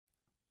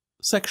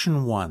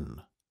Section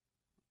 1.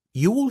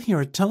 You will hear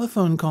a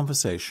telephone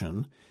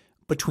conversation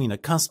between a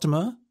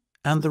customer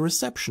and the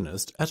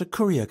receptionist at a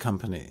courier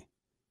company.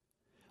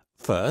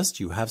 First,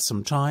 you have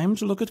some time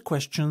to look at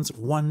questions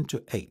 1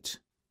 to 8.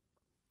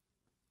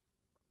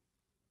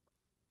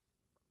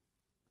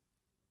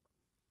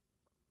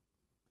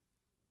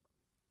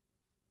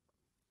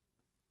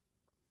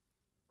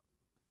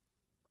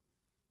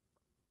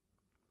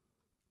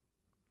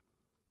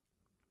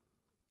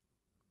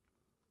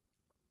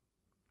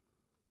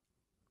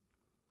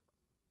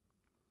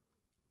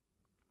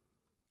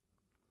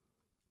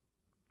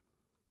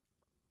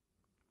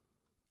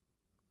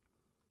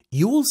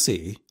 You will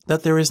see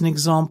that there is an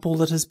example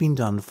that has been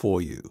done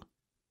for you.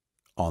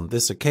 On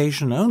this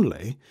occasion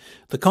only,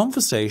 the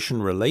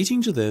conversation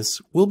relating to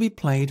this will be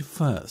played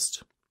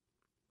first.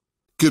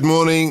 Good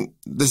morning,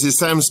 this is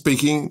Sam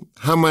speaking.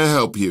 How may I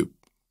help you?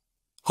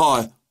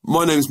 Hi,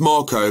 my name's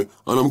Marco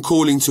and I'm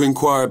calling to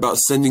inquire about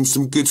sending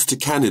some goods to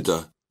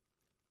Canada.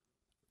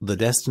 The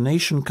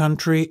destination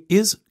country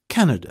is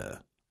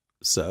Canada,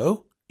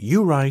 so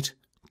you write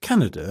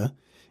Canada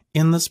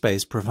in the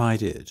space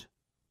provided.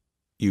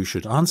 You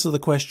should answer the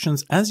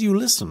questions as you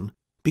listen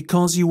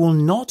because you will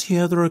not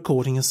hear the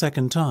recording a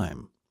second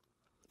time.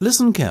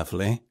 Listen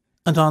carefully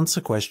and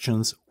answer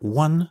questions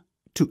 1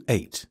 to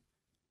 8.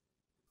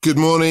 Good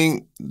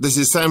morning, this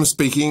is Sam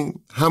speaking.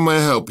 How may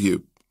I help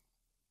you?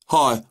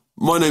 Hi,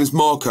 my name's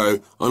Marco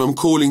and I'm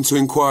calling to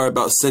inquire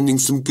about sending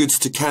some goods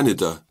to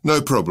Canada.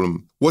 No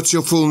problem. What's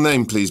your full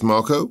name, please,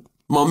 Marco?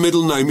 My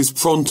middle name is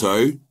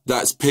Pronto.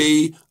 That's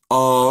P-R-O-N-T-O.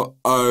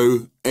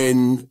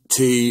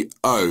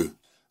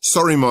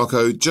 Sorry,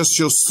 Marco, just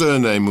your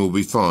surname will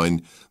be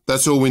fine.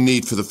 That's all we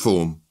need for the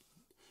form.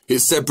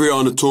 It's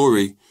Cebriana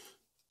Tori.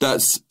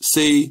 That's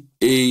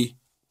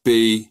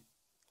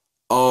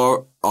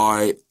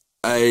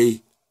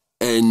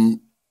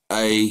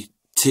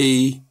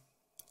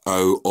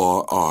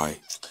C-E-B-R-I-A-N-A-T-O-R-I.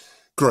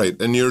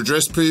 Great, and your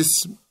address,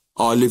 please?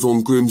 I live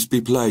on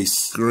Grimsby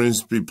Place.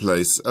 Grimsby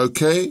Place,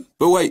 okay.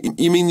 But wait,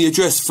 you mean the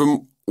address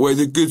from where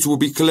the goods will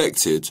be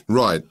collected?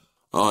 Right.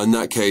 In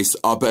that case,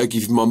 I better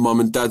give you my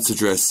mum and dad's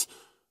address.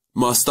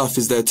 My stuff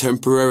is there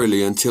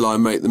temporarily until I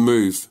make the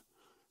move.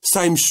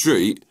 Same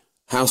street,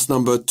 house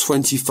number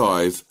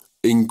 25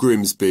 in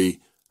Grimsby,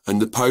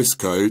 and the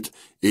postcode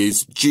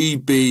is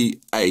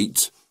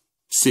GB8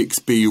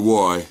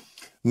 6BY.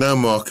 Now,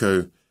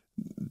 Marco,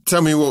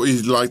 tell me what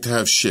you'd like to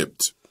have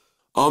shipped.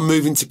 I'm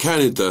moving to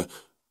Canada,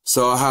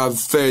 so I have a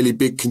fairly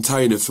big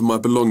container for my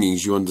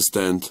belongings, you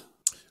understand.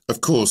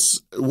 Of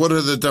course. What are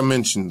the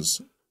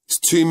dimensions? It's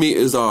 2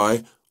 metres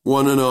high,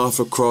 1.5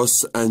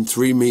 across, and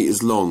 3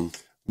 metres long.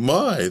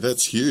 My,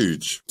 that's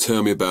huge.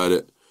 Tell me about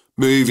it.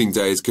 Moving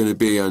day is going to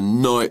be a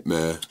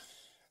nightmare.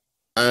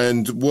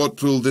 And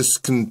what will this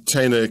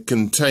container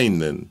contain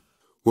then?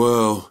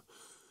 Well,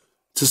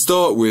 to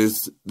start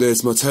with,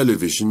 there's my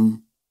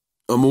television.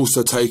 I'm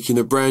also taking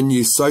a brand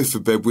new sofa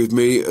bed with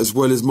me, as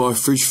well as my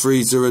fridge,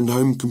 freezer and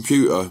home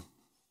computer.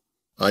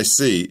 I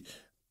see.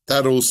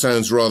 That all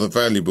sounds rather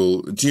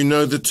valuable. Do you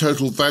know the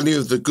total value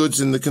of the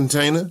goods in the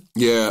container?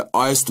 Yeah,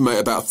 I estimate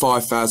about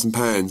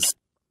 £5,000.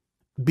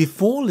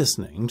 Before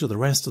listening to the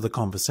rest of the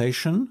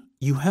conversation,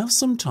 you have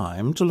some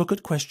time to look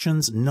at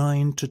questions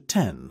 9 to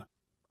 10.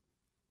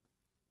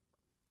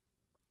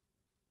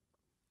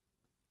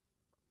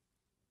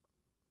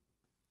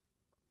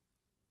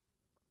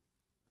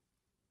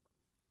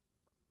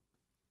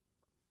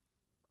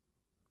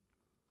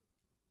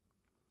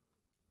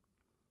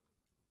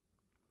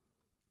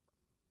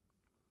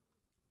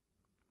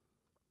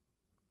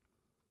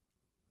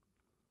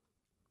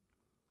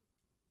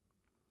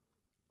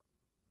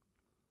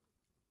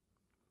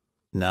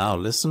 Now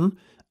listen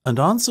and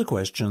answer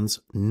questions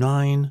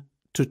 9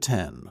 to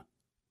 10.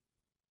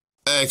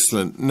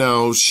 Excellent.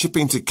 Now,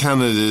 shipping to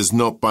Canada is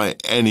not by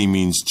any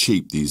means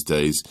cheap these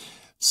days,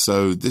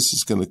 so this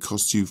is going to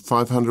cost you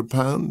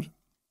 £500?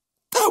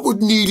 That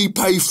would nearly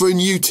pay for a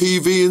new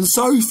TV and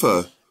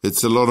sofa.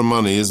 It's a lot of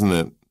money, isn't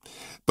it?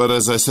 But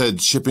as I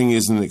said, shipping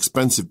is an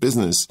expensive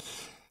business.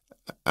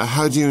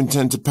 How do you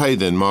intend to pay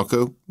then,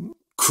 Marco?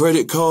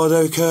 Credit card,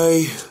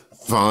 okay?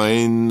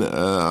 Fine.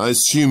 I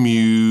assume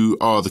you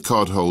are the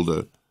card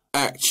holder.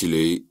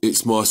 Actually,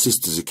 it's my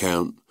sister's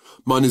account.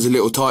 Mine is a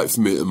little tight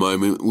for me at the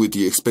moment with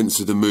the expense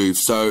of the move,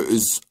 so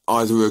it's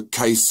either a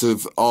case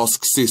of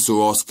ask sis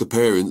or ask the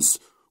parents.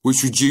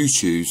 Which would you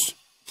choose?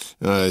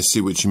 I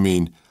see what you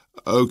mean.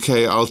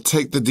 OK, I'll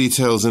take the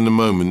details in a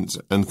moment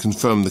and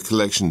confirm the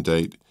collection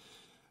date.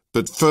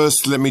 But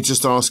first, let me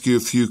just ask you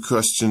a few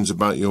questions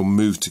about your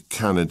move to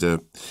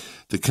Canada.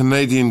 The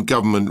Canadian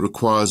government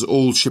requires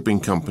all shipping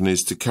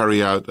companies to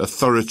carry out a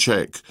thorough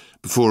check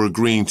before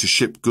agreeing to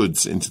ship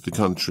goods into the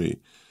country.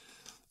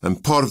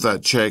 And part of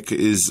that check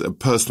is a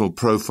personal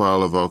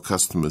profile of our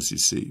customers, you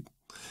see.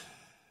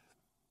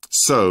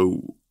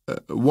 So,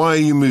 why are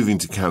you moving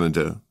to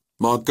Canada?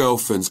 My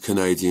girlfriend's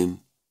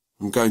Canadian.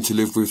 I'm going to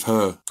live with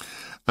her.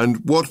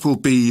 And what will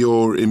be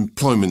your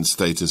employment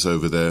status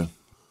over there?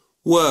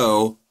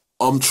 Well,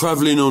 I'm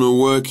travelling on a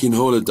working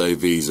holiday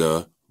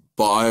visa,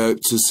 but I hope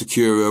to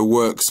secure a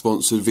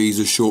work-sponsored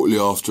visa shortly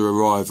after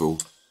arrival.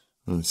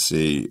 I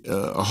see.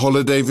 A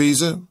holiday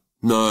visa?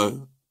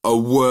 No, a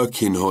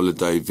working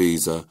holiday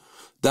visa.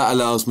 That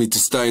allows me to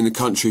stay in the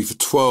country for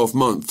 12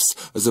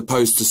 months as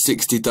opposed to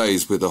 60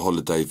 days with a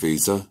holiday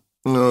visa.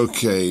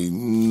 Okay,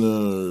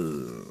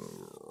 no.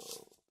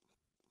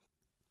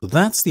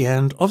 That's the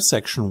end of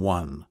section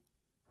 1.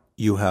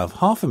 You have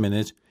half a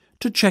minute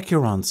to check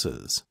your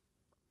answers.